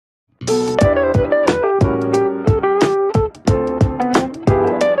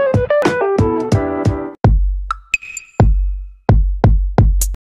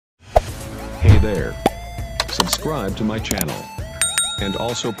my channel. And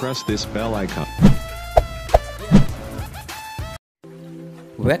also press this bell icon.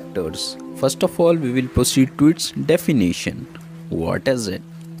 Vectors. First of all, we will proceed to its definition. What is it?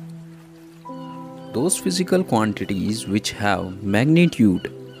 Those physical quantities which have magnitude,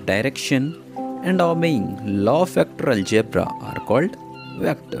 direction, and obeying law of vector algebra are called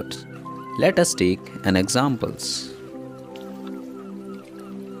vectors. Let us take an examples.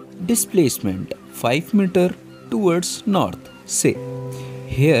 Displacement 5 meter towards north. Say,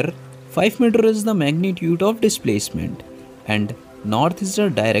 here 5 meter is the magnitude of displacement and north is the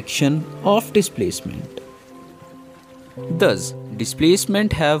direction of displacement. Thus,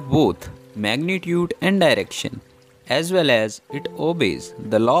 displacement have both magnitude and direction, as well as it obeys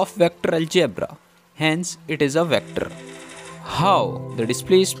the law of vector algebra, hence it is a vector. How the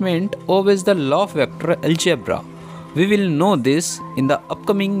displacement obeys the law of vector algebra? We will know this in the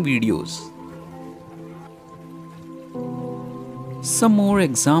upcoming videos. Some more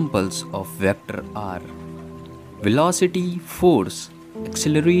examples of vector are velocity, force,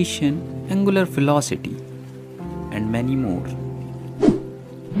 acceleration, angular velocity, and many more.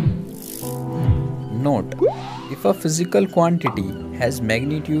 Note, if a physical quantity has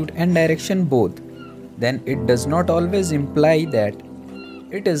magnitude and direction both, then it does not always imply that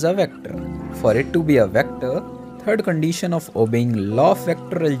it is a vector. For it to be a vector, third condition of obeying law of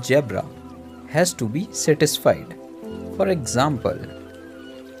vector algebra has to be satisfied. For example,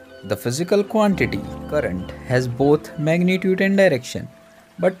 the physical quantity current has both magnitude and direction,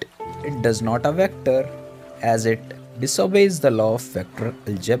 but it does not a vector as it disobeys the law of vector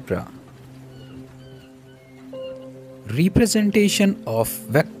algebra. Representation of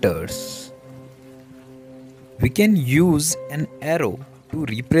vectors. We can use an arrow to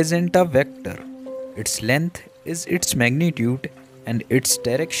represent a vector. Its length is its magnitude and its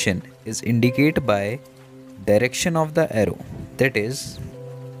direction is indicated by direction of the arrow. That is,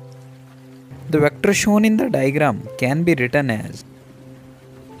 the vector shown in the diagram can be written as,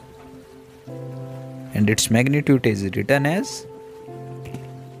 and its magnitude is written as.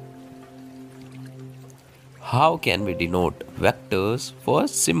 How can we denote vectors for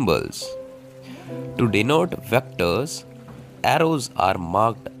symbols? To denote vectors, arrows are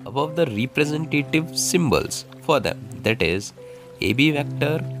marked above the representative symbols for them, that is, AB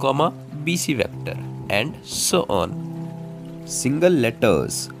vector, BC vector, and so on. Single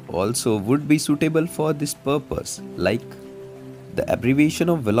letters also would be suitable for this purpose, like the abbreviation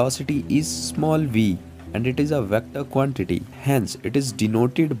of velocity is small v and it is a vector quantity, hence it is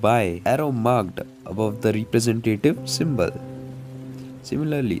denoted by arrow marked above the representative symbol.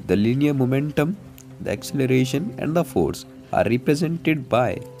 Similarly, the linear momentum, the acceleration and the force are represented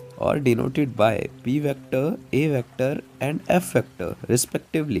by or denoted by p vector, a vector and f vector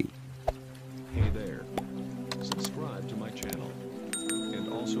respectively. Hey there. Subscribe to my channel.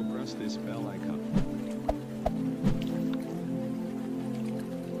 And also press this bell icon.